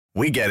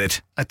We get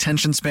it.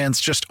 Attention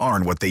spans just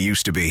aren't what they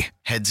used to be.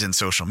 Heads in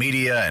social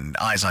media and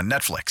eyes on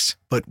Netflix.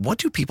 But what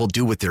do people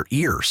do with their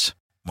ears?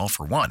 Well,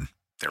 for one,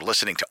 they're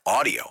listening to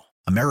audio.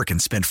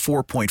 Americans spend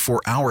 4.4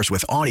 hours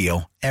with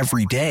audio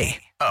every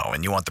day. Oh,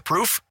 and you want the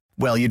proof?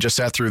 Well, you just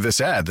sat through this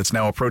ad that's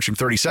now approaching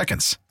 30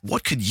 seconds.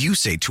 What could you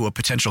say to a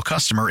potential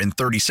customer in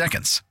 30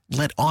 seconds?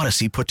 Let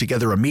Odyssey put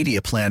together a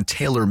media plan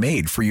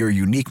tailor-made for your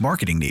unique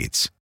marketing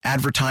needs.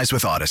 Advertise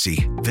with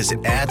Odyssey.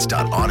 Visit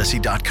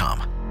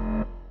ads.odyssey.com.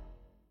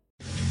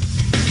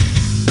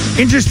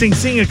 Interesting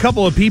seeing a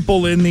couple of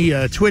people in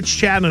the Twitch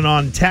chat and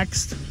on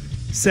text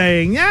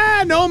saying,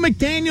 no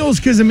McDaniels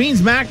because it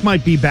means Mac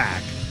might be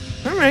back.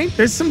 All right,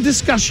 there's some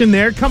discussion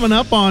there coming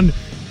up on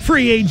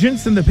free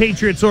agents and the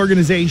Patriots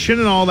organization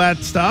and all that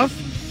stuff.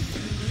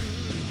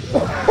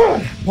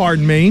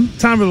 Pardon me.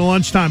 Time for the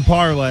Lunchtime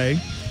Parlay.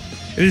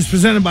 It is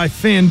presented by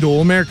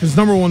FanDuel, America's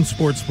 #1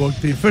 sportsbook,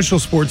 the official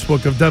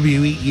sportsbook of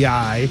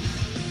WEEI.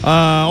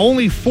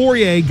 Only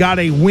Fauria got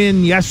a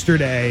win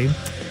yesterday.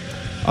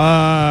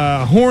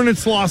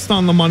 Hornets lost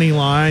on the money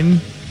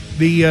line.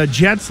 The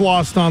Jets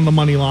lost on the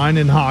money line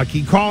in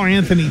hockey.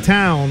 Karl-Anthony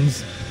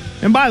Towns.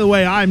 And by the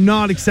way, I'm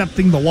not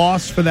accepting the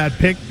loss for that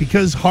pick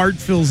because Hart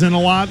fills in a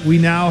lot. We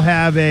now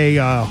have a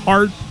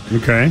Hart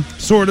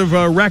sort of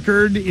a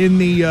record in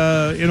the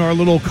in our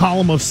little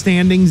column of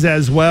standings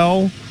as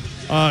well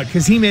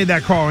because he made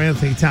that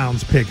Karl-Anthony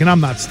Towns pick, and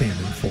I'm not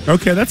standing for it.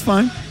 Okay, that's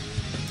fine.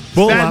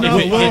 We'll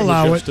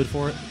allow it. Stood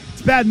for it.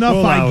 It's bad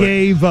enough I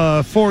gave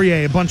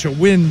Fauria a bunch of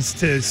wins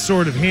to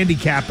sort of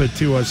handicap it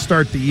to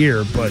start the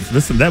year. But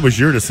listen, that was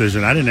your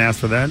decision. I didn't ask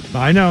for that.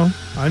 I know.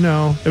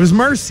 It was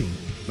mercy.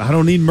 I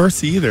don't need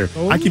mercy either.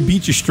 Oh. I can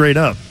beat you straight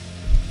up.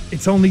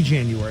 It's only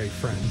January,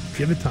 friend.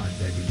 Give it time,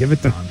 baby. Give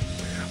it time.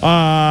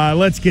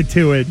 Let's get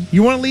to it.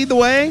 You want to lead the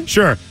way?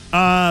 Sure.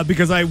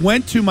 Because I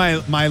went to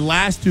my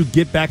last two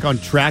get back on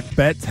track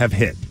bets have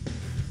hit.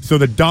 So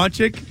the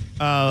Doncic.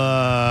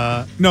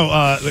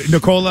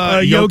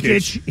 Nikola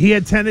Jokic. He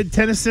had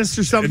 10 assists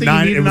or something.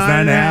 It was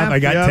 9.5. I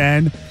got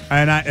 10.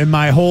 And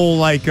my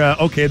whole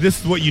okay,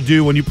 this is what you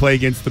do when you play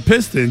against the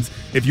Pistons.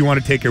 If you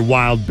want to take a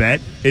wild bet,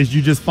 is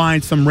you just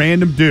find some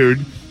random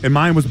dude. And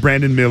mine was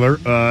Brandon Miller.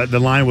 The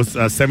line was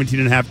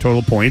 17.5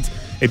 total points.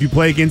 If you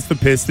play against the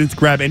Pistons,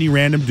 grab any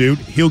random dude.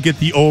 He'll get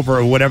the over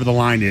or whatever the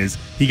line is.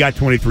 He got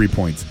 23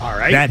 points. All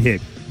right, that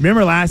hit.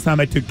 Remember last time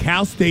I took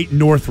Cal State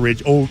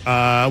Northridge.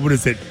 What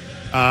is it?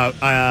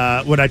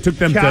 When I took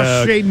them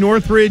Cal State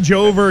Northridge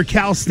over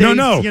Cal State.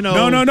 No.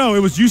 It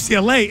was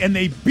UCLA, and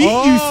they beat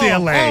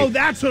UCLA. Oh,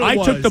 that's what it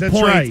was. I took the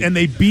points, and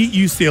they beat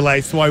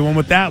UCLA, so I went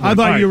with that one. I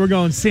thought you were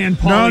going San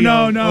Paulo.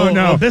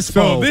 No.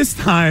 Obispo. So this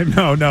time,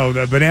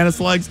 the Banana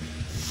Slugs,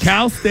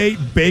 Cal State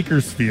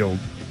Bakersfield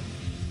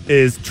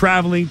is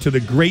traveling to the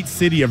great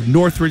city of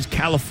Northridge,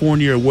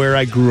 California, where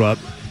I grew up,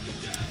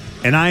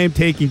 and I am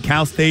taking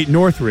Cal State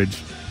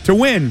Northridge to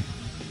win.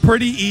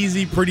 Pretty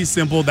easy, pretty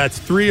simple. That's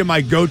 3 of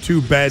my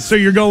go-to bets. So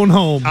you're going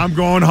home. I'm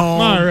going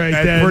home. All right,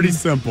 That's pretty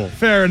simple.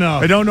 Fair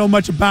enough. I don't know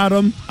much about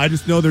them. I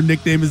just know their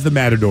nickname is the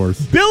Matadors.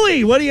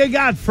 Billy, what do you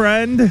got,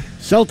 friend?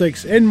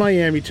 Celtics in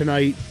Miami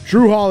tonight.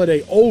 Drew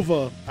Holiday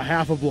over a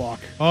half a block.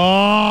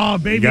 Oh,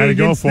 baby, you got to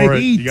go for it.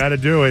 Heat. You got to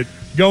do it.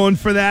 Going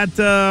for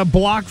that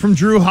block from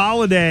Drew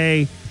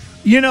Holiday.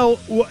 You know,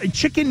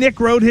 Chicken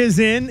Nick wrote his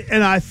in,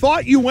 and I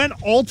thought you went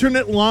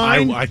alternate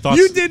line. I thought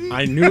you didn't.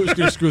 I knew it was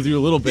going to screw with you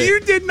a little bit. You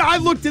didn't. I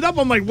looked it up.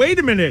 I'm like, wait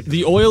a minute.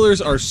 The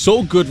Oilers are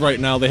so good right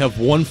now. They have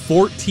won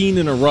 14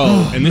 in a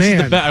row, and this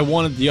is the bet I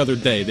wanted the other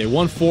day. They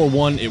won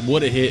 4-1. It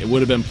would have hit. It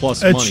would have been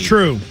plus money. It's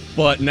true.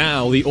 But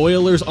now the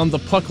Oilers on the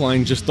puck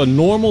line, just the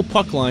normal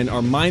puck line,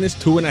 are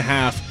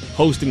 -2.5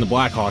 hosting the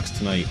Blackhawks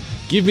tonight.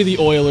 Give me the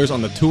Oilers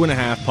on the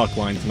 2.5 puck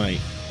line tonight.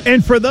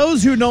 And for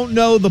those who don't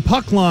know the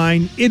puck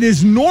line, it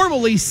is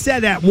normally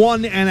set at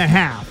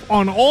 1.5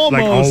 on almost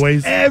like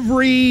always.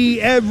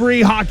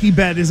 Every hockey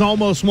bet is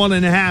almost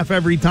 1.5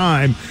 every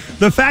time.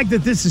 The fact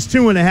that this is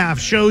 2.5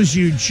 shows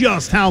you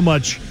just how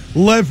much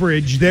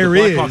leverage there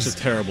is. The Blackhawks are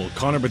terrible.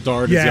 Connor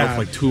Bedard is out for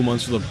like 2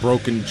 months with a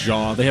broken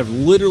jaw. They have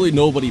literally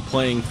nobody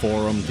playing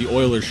for them. The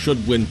Oilers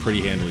should win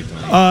pretty handily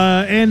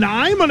tonight. And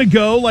I'm going to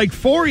go like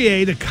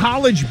Fauria to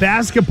college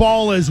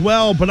basketball as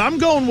well, but I'm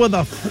going with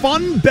a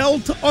Fun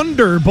Belt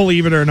under,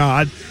 believe it or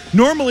not.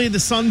 Normally the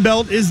Sun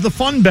Belt is the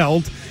Fun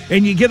Belt,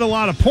 and you get a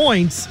lot of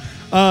points.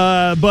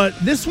 But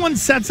this one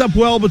sets up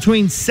well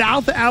between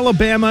South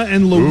Alabama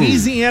and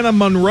Louisiana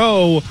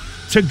Monroe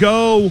to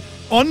go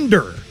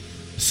under.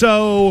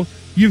 So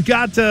you've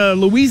got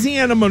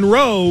Louisiana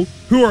Monroe,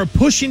 who are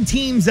pushing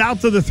teams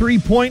out to the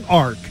three-point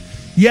arc.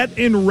 Yet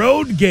in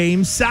road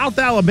games, South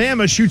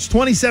Alabama shoots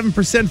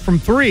 27% from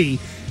 3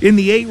 in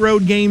the 8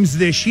 road games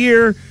this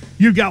year.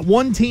 You've got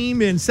one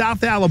team in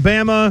South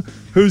Alabama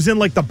who's in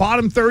like the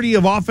bottom 30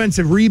 of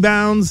offensive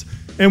rebounds.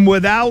 And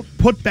without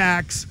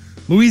putbacks,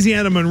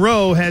 Louisiana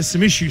Monroe has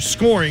some issues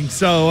scoring.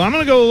 So I'm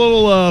going to go a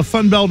little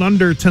Fun Belt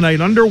under tonight,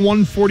 under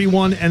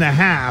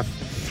 141.5.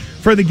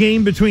 For the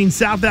game between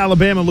South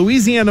Alabama,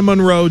 Louisiana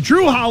Monroe.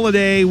 Drew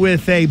Holiday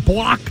with a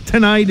block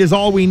tonight is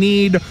all we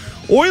need.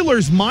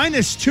 Oilers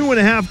minus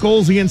 2.5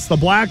 goals against the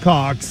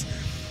Blackhawks.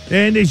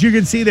 And as you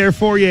can see there,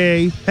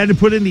 Fauria had to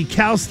put in the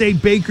Cal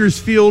State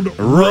Bakersfield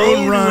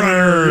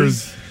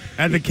Roadrunners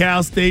at the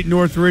Cal State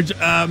Northridge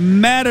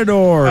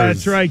Matadors.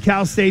 That's right,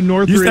 Cal State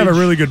Northridge. Used to have a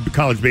really good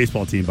college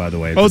baseball team, by the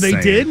way. Oh, they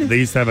did? They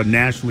used to have a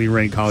nationally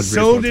ranked college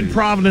baseball team. So did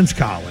Providence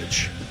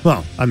College.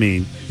 Well, I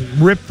mean,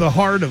 ripped the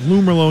heart of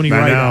Lou Merlone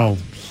right out.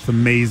 It's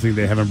amazing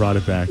they haven't brought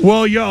it back.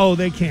 Well,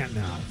 they can't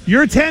now.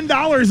 You're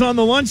 $10 on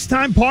the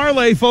Lunchtime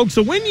Parlay, folks.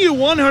 So win you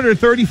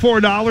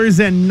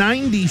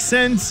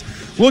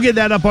 $134.90. We'll get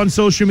that up on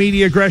social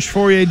media. Gresh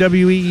Fauria,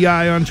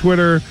 WEEI on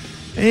Twitter.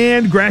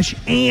 And Gresh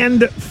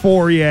and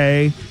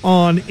Fauria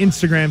on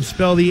Instagram.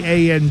 Spell the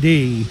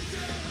A-N-D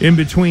in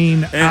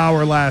between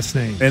our last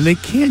names. And they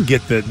can't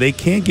get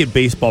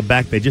baseball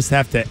back. They just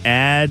have to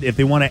add, if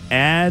they want to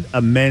add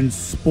a men's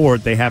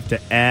sport, they have to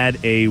add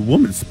a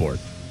women's sport.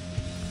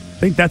 I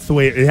think that's the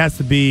way it has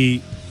to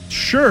be.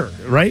 Sure,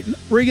 right?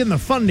 We're getting the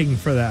funding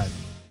for that.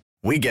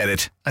 We get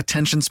it.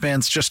 Attention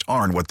spans just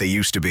aren't what they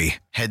used to be.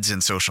 Heads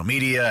in social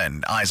media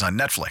and eyes on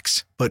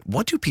Netflix. But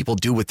what do people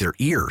do with their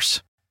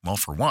ears? Well,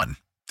 for one,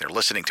 they're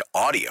listening to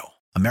audio.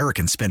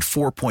 Americans spend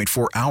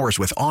 4.4 hours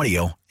with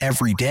audio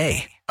every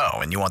day. Oh,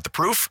 and you want the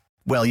proof?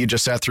 Well, you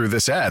just sat through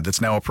this ad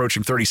that's now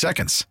approaching 30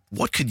 seconds.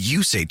 What could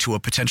you say to a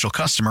potential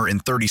customer in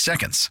 30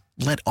 seconds?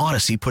 Let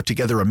Odyssey put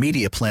together a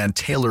media plan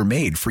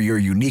tailor-made for your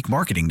unique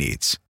marketing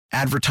needs.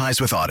 Advertise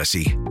with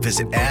Odyssey.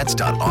 Visit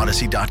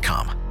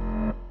ads.odyssey.com.